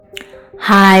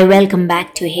Hi, welcome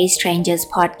back to Hey Strangers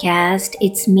podcast.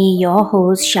 It's me, your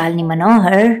host, Shalini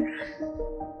Manohar,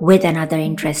 with another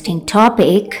interesting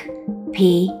topic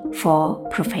P for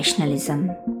professionalism.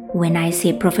 When I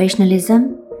say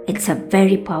professionalism, it's a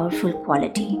very powerful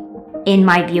quality. In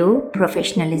my view,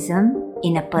 professionalism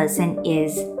in a person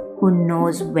is who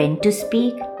knows when to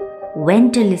speak,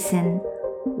 when to listen,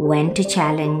 when to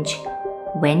challenge,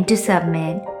 when to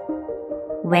submit,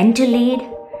 when to lead,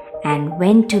 and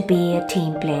when to be a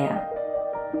team player.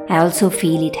 I also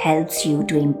feel it helps you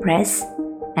to impress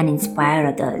and inspire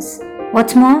others.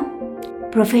 What's more,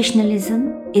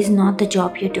 professionalism is not the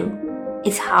job you do,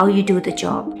 it's how you do the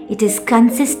job. It is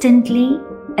consistently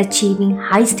achieving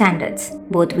high standards,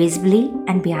 both visibly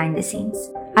and behind the scenes.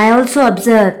 I also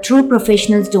observe true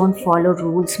professionals don't follow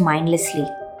rules mindlessly,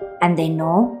 and they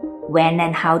know when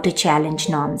and how to challenge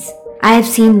norms. I have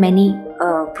seen many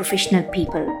professional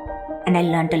people and I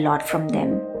learned a lot from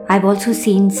them. I've also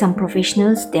seen some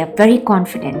professionals, they are very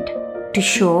confident to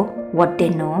show what they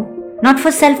know, not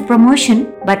for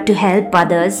self-promotion, but to help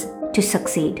others to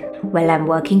succeed. Well, I'm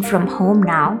working from home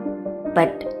now,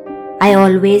 but I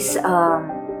always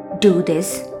do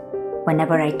this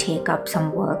whenever I take up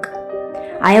some work.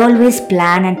 I always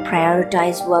plan and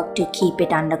prioritize work to keep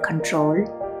it under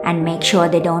control and make sure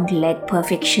they don't let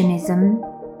perfectionism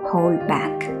hold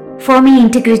back. For me,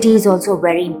 integrity is also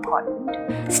very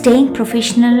important. Staying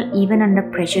professional even under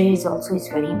pressure is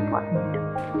very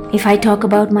important. If I talk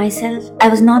about myself, I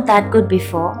was not that good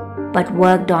before, but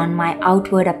worked on my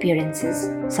outward appearances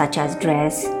such as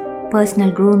dress, personal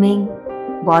grooming,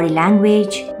 body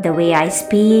language, the way I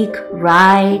speak,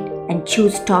 write, and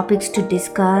choose topics to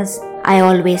discuss. I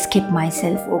always keep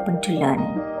myself open to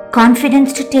learning.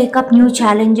 Confidence to take up new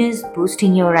challenges,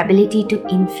 boosting your ability to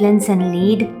influence and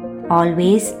lead,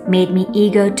 always made me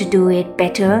eager to do it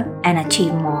better and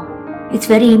achieve more. It's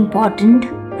very important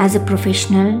as a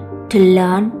professional to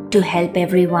learn to help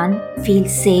everyone feel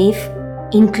safe,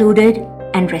 included,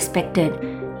 and respected.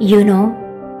 You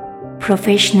know,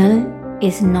 professional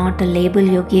is not a label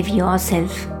you give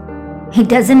yourself. It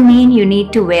doesn't mean you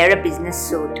need to wear a business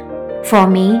suit. For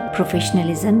me,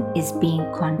 professionalism is being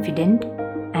confident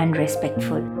and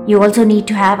respectful. You also need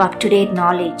to have up-to-date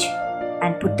knowledge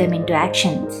and put them into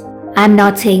actions. I'm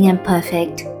not saying I'm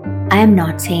perfect. I am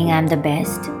not saying I'm the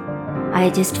best.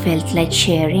 I just felt like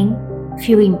sharing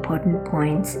few important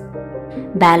points.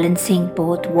 Balancing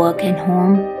both work and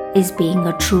home is being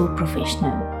a true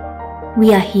professional.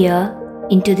 We are here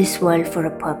into this world for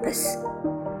a purpose,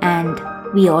 and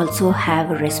we also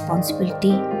have a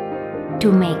responsibility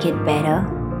to make it better,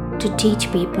 to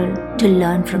teach people, to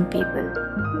learn from people,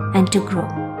 and to grow.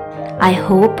 I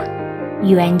hope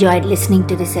you enjoyed listening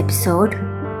to this episode.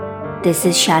 This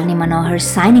is Shalini Manohar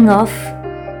signing off.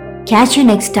 Catch you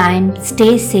next time.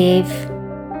 Stay safe.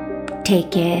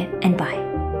 Take care and bye.